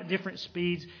 Maybe not at different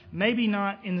speeds, maybe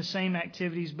not in the same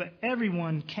activities, but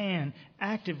everyone can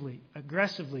actively,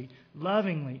 aggressively,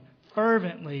 lovingly,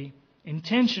 fervently,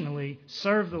 intentionally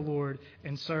serve the Lord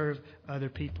and serve other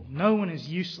people. No one is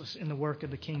useless in the work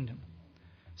of the kingdom.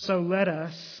 So let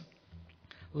us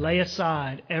lay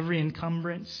aside every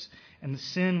encumbrance and the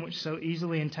sin which so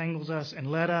easily entangles us,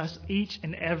 and let us, each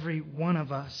and every one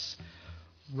of us,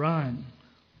 run.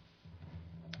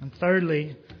 And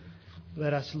thirdly,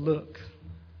 let us look.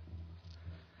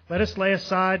 Let us lay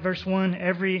aside, verse 1,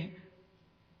 every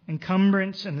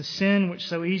encumbrance and the sin which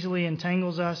so easily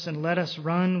entangles us, and let us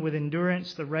run with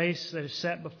endurance the race that is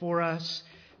set before us,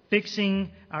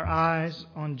 fixing our eyes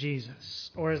on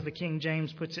Jesus. Or as the King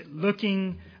James puts it,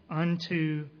 looking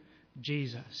unto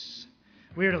Jesus.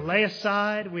 We are to lay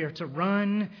aside, we are to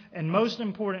run, and most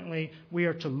importantly, we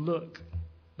are to look.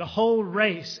 The whole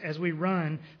race as we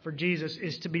run for Jesus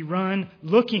is to be run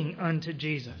looking unto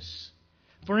Jesus.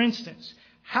 For instance,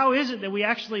 how is it that we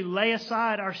actually lay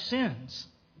aside our sins?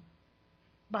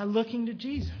 By looking to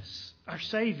Jesus, our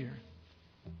Savior.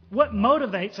 What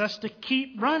motivates us to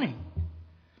keep running?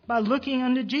 By looking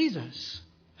unto Jesus,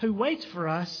 who waits for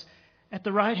us at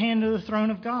the right hand of the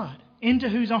throne of God, into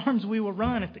whose arms we will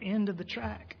run at the end of the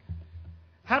track.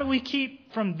 How do we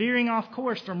keep from veering off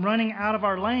course, from running out of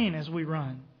our lane as we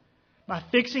run? By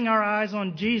fixing our eyes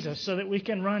on Jesus so that we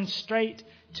can run straight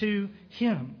to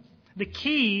Him. The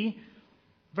key,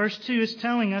 verse 2 is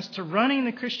telling us, to running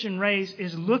the Christian race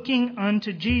is looking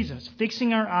unto Jesus,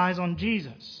 fixing our eyes on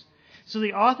Jesus. So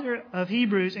the author of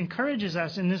Hebrews encourages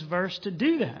us in this verse to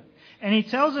do that. And he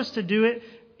tells us to do it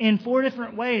in 4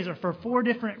 different ways, or for 4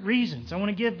 different reasons. I want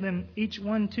to give them each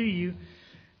one to you,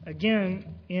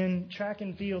 again, in track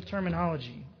and field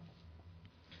terminology.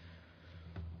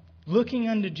 Looking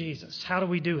unto Jesus. How do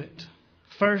we do it?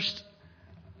 First,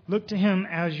 look to Him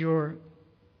as your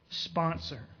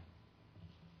sponsor.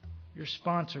 Your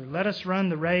sponsor. Let us run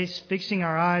the race, fixing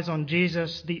our eyes on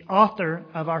Jesus, the author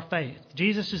of our faith.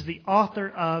 Jesus is the author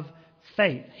of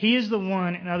faith. He is the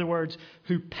one, in other words,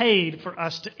 who paid for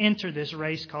us to enter this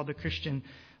race called the Christian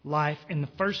life in the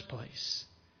first place.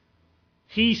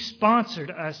 He sponsored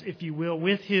us, if you will,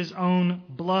 with His own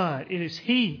blood. It is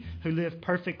He who lived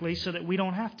perfectly so that we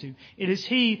don't have to. It is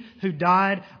He who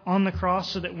died on the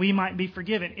cross so that we might be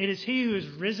forgiven. It is He who is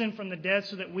risen from the dead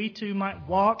so that we too might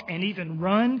walk and even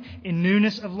run in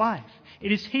newness of life.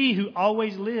 It is He who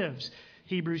always lives,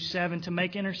 Hebrews 7, to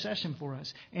make intercession for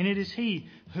us. And it is He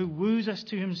who woos us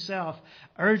to Himself,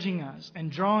 urging us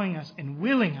and drawing us and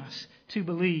willing us to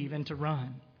believe and to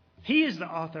run. He is the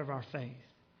author of our faith.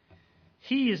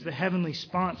 He is the heavenly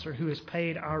sponsor who has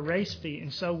paid our race fee.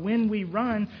 And so when we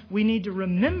run, we need to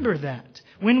remember that.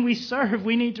 When we serve,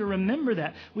 we need to remember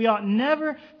that. We ought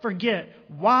never forget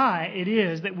why it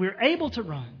is that we're able to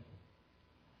run.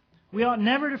 We ought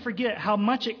never to forget how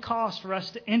much it costs for us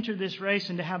to enter this race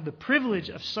and to have the privilege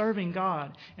of serving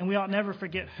God. And we ought never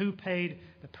forget who paid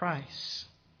the price.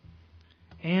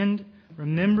 And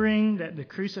remembering that the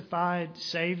crucified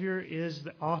Savior is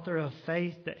the author of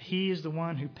faith, that He is the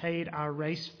one who paid our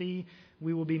race fee,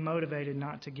 we will be motivated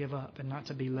not to give up and not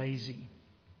to be lazy.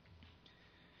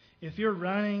 If you're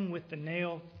running with the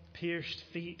nail-pierced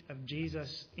feet of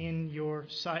Jesus in your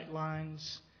sight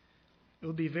lines, it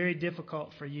will be very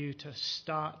difficult for you to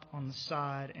stop on the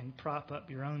side and prop up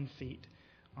your own feet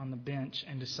on the bench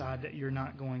and decide that you're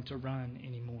not going to run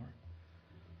anymore.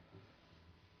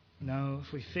 No,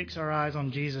 if we fix our eyes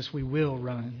on Jesus, we will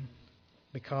run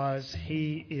because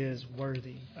He is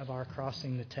worthy of our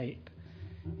crossing the tape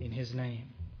in His name.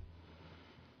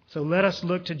 So let us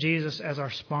look to Jesus as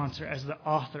our sponsor, as the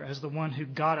author, as the one who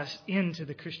got us into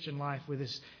the Christian life with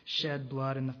His shed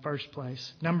blood in the first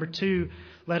place. Number 2,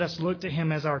 let us look to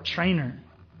Him as our trainer.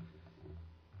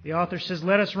 The author says,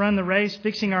 let us run the race,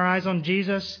 fixing our eyes on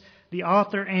Jesus, the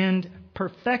author and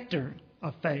perfecter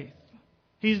of faith.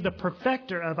 He's the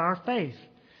perfecter of our faith.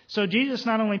 So Jesus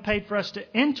not only paid for us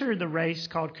to enter the race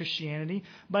called Christianity,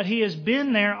 but He has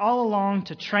been there all along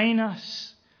to train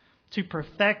us, to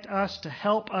perfect us, to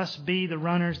help us be the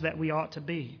runners that we ought to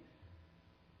be.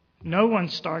 No one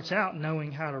starts out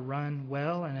knowing how to run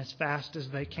well and as fast as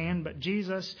they can, but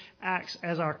Jesus acts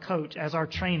as our coach, as our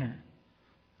trainer.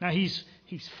 Now, He's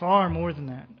far more than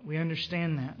that. We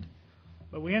understand that.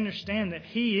 But we understand that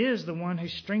He is the one who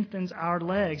strengthens our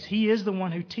legs. He is the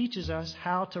one who teaches us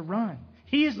how to run.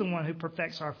 He is the one who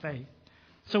perfects our faith.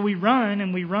 So we run,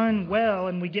 and we run well,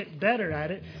 and we get better at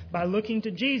it by looking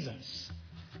to Jesus,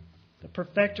 the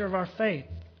perfecter of our faith,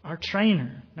 our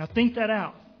trainer. Now think that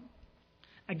out.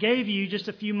 I gave you just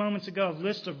a few moments ago a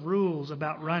list of rules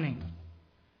about running,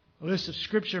 a list of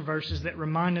scripture verses that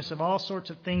remind us of all sorts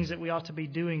of things that we ought to be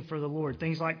doing for the Lord.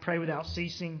 Things like pray without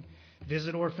ceasing,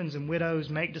 visit orphans and widows,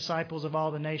 make disciples of all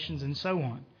the nations, and so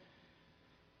on.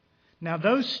 Now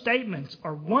those statements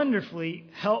are wonderfully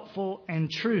helpful and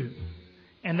true.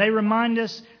 And they remind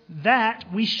us that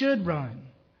we should run.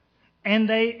 And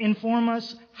they inform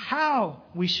us how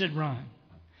we should run.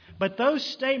 But those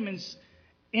statements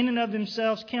in and of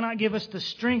themselves cannot give us the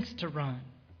strength to run.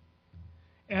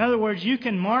 In other words, you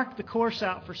can mark the course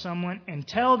out for someone and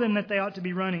tell them that they ought to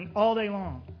be running all day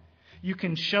long. You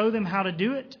can show them how to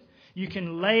do it. You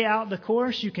can lay out the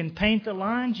course. You can paint the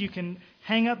lines. You can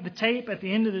hang up the tape at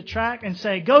the end of the track and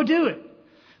say, go do it.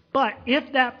 But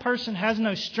if that person has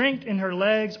no strength in her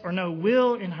legs or no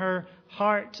will in her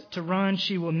heart to run,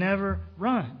 she will never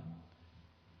run.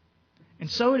 And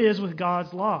so it is with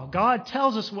God's law. God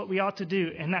tells us what we ought to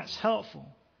do, and that's helpful.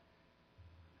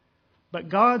 But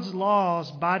God's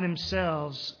laws by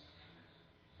themselves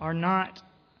are not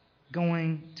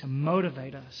going to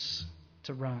motivate us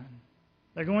to run.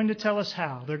 They're going to tell us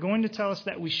how. They're going to tell us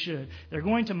that we should. They're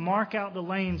going to mark out the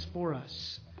lanes for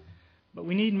us. But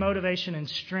we need motivation and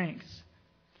strength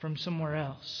from somewhere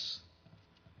else.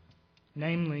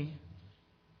 Namely,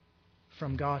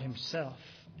 from God Himself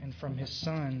and from His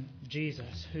Son,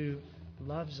 Jesus, who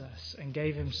loves us and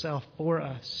gave Himself for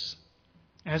us.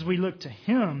 As we look to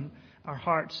Him, our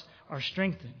hearts are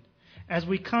strengthened. As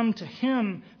we come to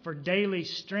Him for daily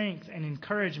strength and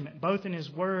encouragement, both in His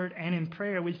Word and in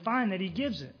prayer, we find that He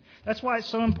gives it. That's why it's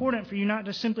so important for you not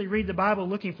to simply read the Bible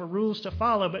looking for rules to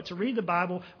follow, but to read the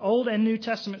Bible, Old and New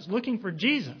Testaments, looking for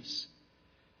Jesus.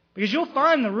 Because you'll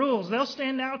find the rules. They'll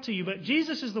stand out to you, but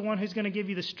Jesus is the one who's going to give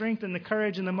you the strength and the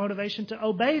courage and the motivation to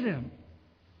obey them.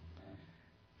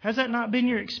 Has that not been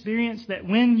your experience, that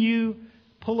when you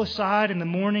pull aside in the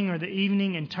morning or the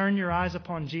evening and turn your eyes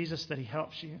upon Jesus, that He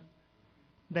helps you?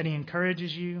 That He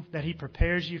encourages you, that He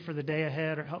prepares you for the day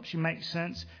ahead or helps you make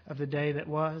sense of the day that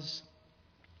was?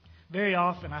 Very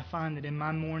often I find that in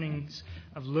my mornings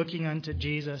of looking unto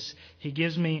Jesus, He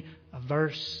gives me a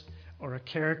verse or a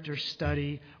character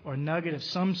study or a nugget of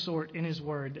some sort in His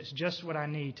Word that's just what I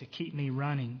need to keep me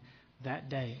running that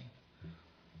day.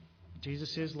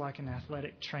 Jesus is like an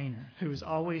athletic trainer who is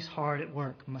always hard at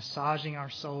work, massaging our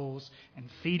souls and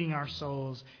feeding our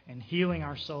souls and healing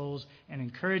our souls and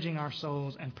encouraging our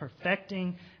souls and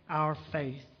perfecting our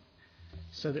faith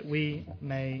so that we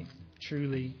may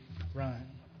truly run.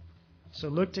 So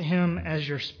look to Him as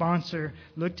your sponsor.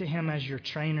 Look to Him as your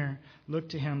trainer. Look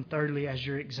to Him, thirdly, as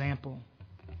your example.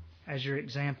 As your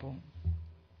example.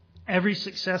 Every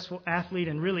successful athlete,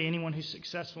 and really anyone who's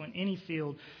successful in any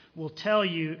field, will tell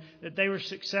you that they were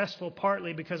successful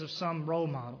partly because of some role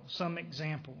model, some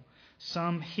example,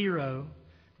 some hero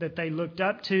that they looked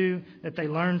up to, that they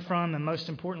learned from, and most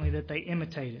importantly, that they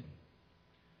imitated.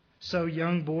 So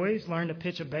young boys learn to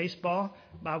pitch a baseball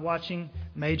by watching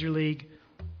Major League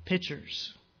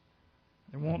pitchers.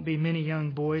 There won't be many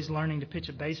young boys learning to pitch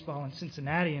a baseball in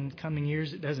Cincinnati in the coming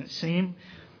years, it doesn't seem.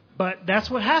 But that's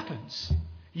what happens.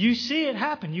 You see it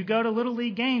happen. You go to Little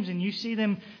League games and you see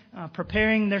them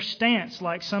preparing their stance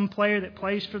like some player that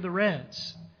plays for the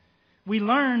Reds. We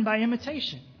learn by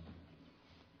imitation.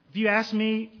 If you ask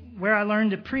me where I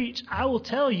learned to preach, I will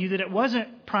tell you that it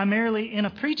wasn't primarily in a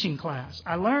preaching class.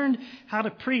 I learned how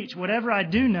to preach whatever I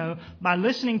do know by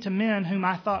listening to men whom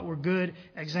I thought were good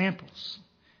examples.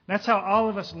 That's how all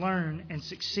of us learn and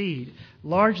succeed,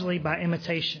 largely by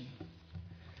imitation.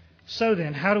 So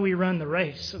then, how do we run the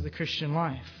race of the Christian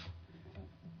life?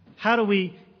 How do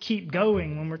we keep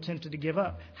going when we're tempted to give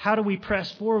up? How do we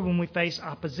press forward when we face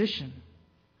opposition?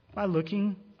 By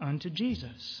looking unto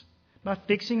Jesus. By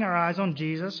fixing our eyes on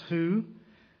Jesus, who,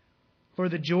 for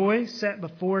the joy set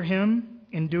before Him,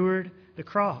 endured the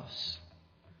cross.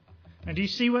 Now, do you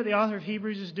see what the author of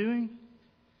Hebrews is doing?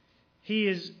 He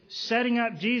is setting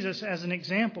up Jesus as an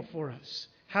example for us.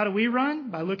 How do we run?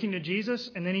 By looking to Jesus,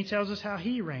 and then he tells us how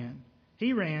He ran.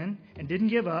 He ran and didn't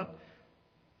give up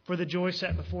for the joy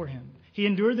set before Him. He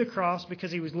endured the cross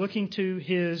because He was looking to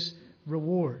His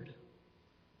reward.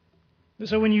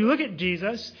 So when you look at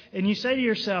Jesus and you say to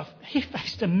yourself, He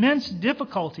faced immense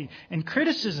difficulty and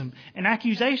criticism and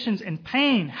accusations and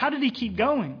pain. How did He keep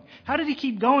going? How did He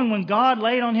keep going when God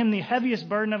laid on Him the heaviest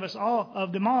burden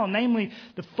of them all, namely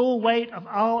the full weight of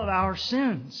all of our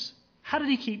sins? How did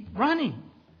He keep running?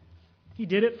 He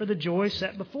did it for the joy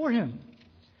set before Him.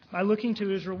 by looking to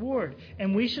His reward.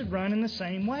 And we should run in the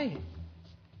same way.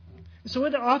 So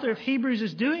what the author of Hebrews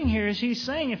is doing here is he's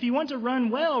saying, if you want to run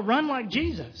well, run like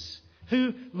Jesus,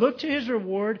 who looked to His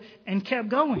reward and kept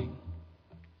going.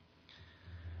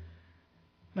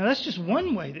 Now that's just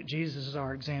one way that Jesus is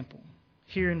our example,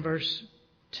 here in verse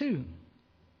 2.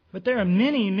 But there are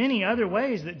many, many other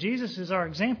ways that Jesus is our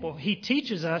example. He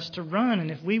teaches us to run,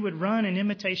 and if we would run in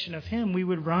imitation of Him, we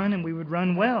would run and we would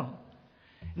run well.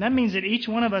 And that means that each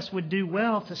one of us would do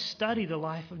well to study the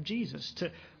life of Jesus,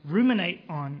 to ruminate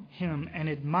on Him and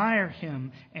admire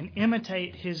Him and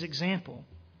imitate His example.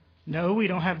 No, we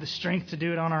don't have the strength to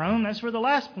do it on our own. That's where the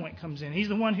last point comes in. He's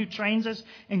the one who trains us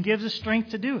and gives us strength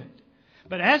to do it.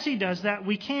 But as He does that,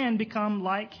 we can become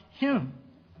like Him.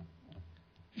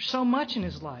 There's so much in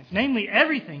His life, namely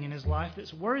everything in His life,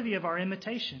 that's worthy of our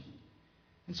imitation.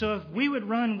 And so if we would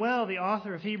run well, the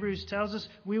author of Hebrews tells us,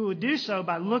 we will do so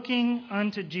by looking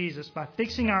unto Jesus, by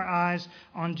fixing our eyes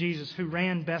on Jesus, who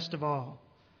ran best of all.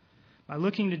 By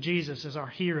looking to Jesus as our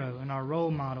hero and our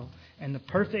role model and the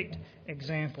perfect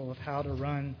example of how to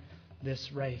run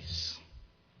this race.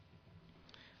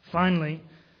 Finally,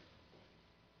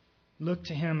 look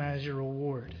to Him as your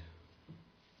reward.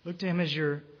 Look to Him as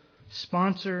your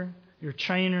sponsor, your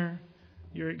trainer,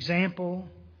 your example,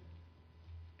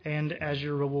 and as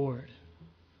your reward.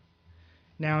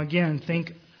 Now again,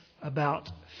 think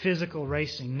about physical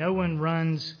racing. No one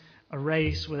runs a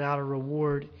race without a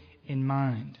reward in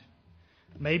mind.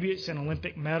 Maybe it's an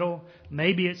Olympic medal.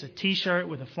 Maybe it's a T-shirt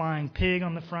with a flying pig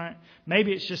on the front.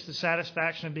 Maybe it's just the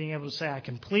satisfaction of being able to say, I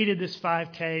completed this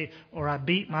 5K, or I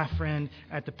beat my friend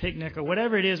at the picnic, or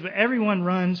whatever it is. But everyone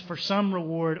runs for some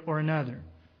reward or another.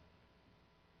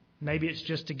 Maybe it's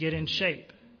just to get in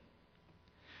shape.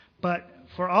 But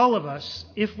for all of us,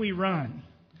 if we run,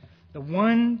 the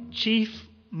one chief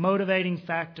motivating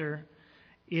factor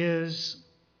is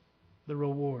the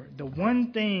reward. The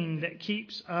one thing that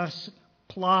keeps us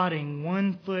plodding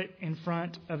one foot in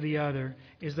front of the other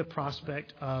is the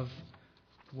prospect of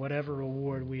whatever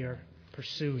reward we are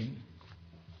pursuing.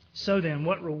 So then,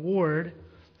 what reward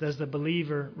does the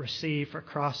believer receive for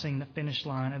crossing the finish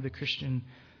line of the Christian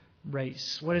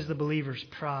race? What is the believer's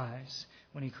prize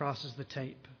when he crosses the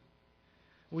tape?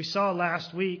 We saw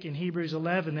last week in Hebrews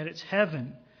 11 that it's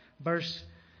heaven. Verse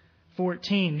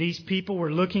 14, these people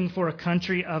were looking for a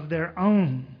country of their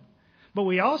own. But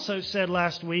we also said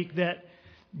last week that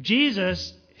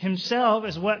Jesus Himself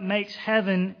is what makes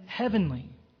heaven heavenly.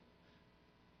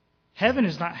 Heaven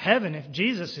is not heaven if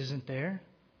Jesus isn't there,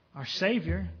 our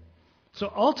Savior.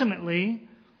 So ultimately,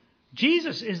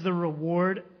 Jesus is the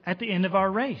reward at the end of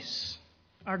our race.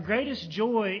 Our greatest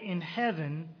joy in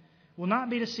heaven will not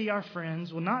be to see our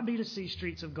friends, will not be to see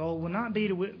streets of gold, will not be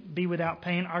to be without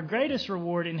pain. Our greatest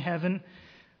reward in heaven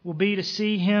will be to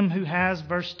see Him who has,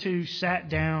 verse 2, sat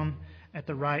down at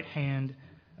the right hand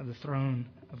of the throne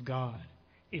of God.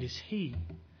 It is He,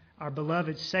 our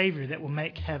beloved Savior, that will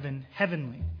make heaven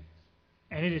heavenly.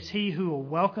 And it is He who will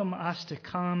welcome us to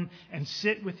come and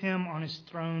sit with Him on His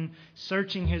throne,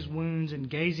 searching His wounds and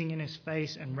gazing in His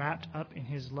face and wrapped up in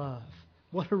His love.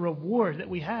 What a reward that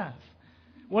we have.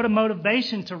 What a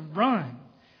motivation to run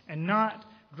and not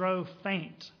grow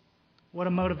faint. What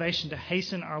a motivation to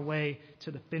hasten our way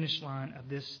to the finish line of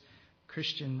this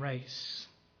Christian race.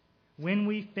 When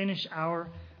we finish our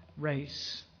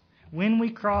race, when we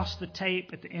cross the tape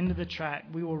at the end of the track,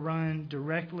 we will run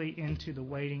directly into the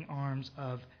waiting arms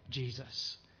of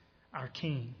Jesus, our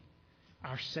King,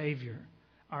 our Savior,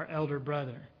 our elder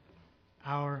brother,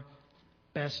 our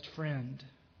best friend,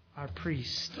 our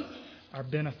priest, our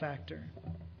benefactor.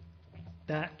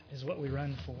 That is what we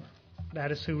run for.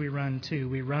 That is who we run to.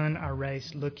 We run our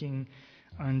race looking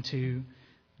unto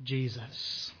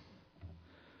Jesus.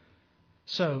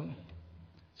 So,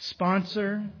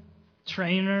 sponsor,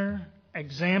 trainer,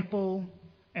 example,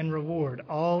 and reward,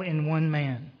 all in one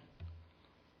man.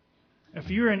 If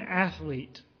you're an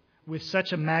athlete with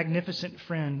such a magnificent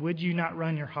friend, would you not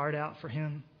run your heart out for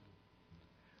him?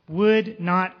 Would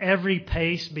not every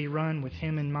pace be run with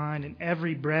Him in mind and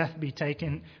every breath be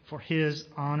taken for His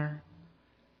honor?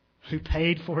 Who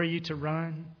paid for you to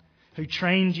run, who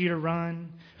trained you to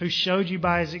run, who showed you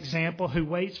by His example, who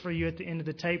waits for you at the end of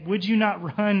the tape. Would you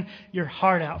not run your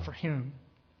heart out for Him?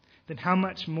 Then how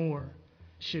much more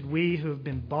should we who have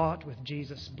been bought with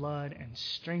Jesus' blood and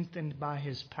strengthened by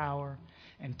His power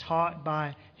and taught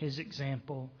by His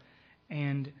example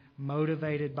and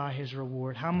motivated by His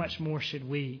reward, how much more should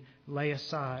we lay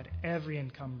aside every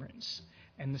encumbrance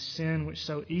and the sin which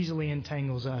so easily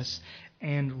entangles us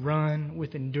and run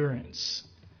with endurance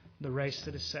the race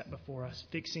that is set before us,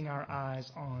 fixing our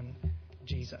eyes on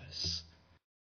Jesus.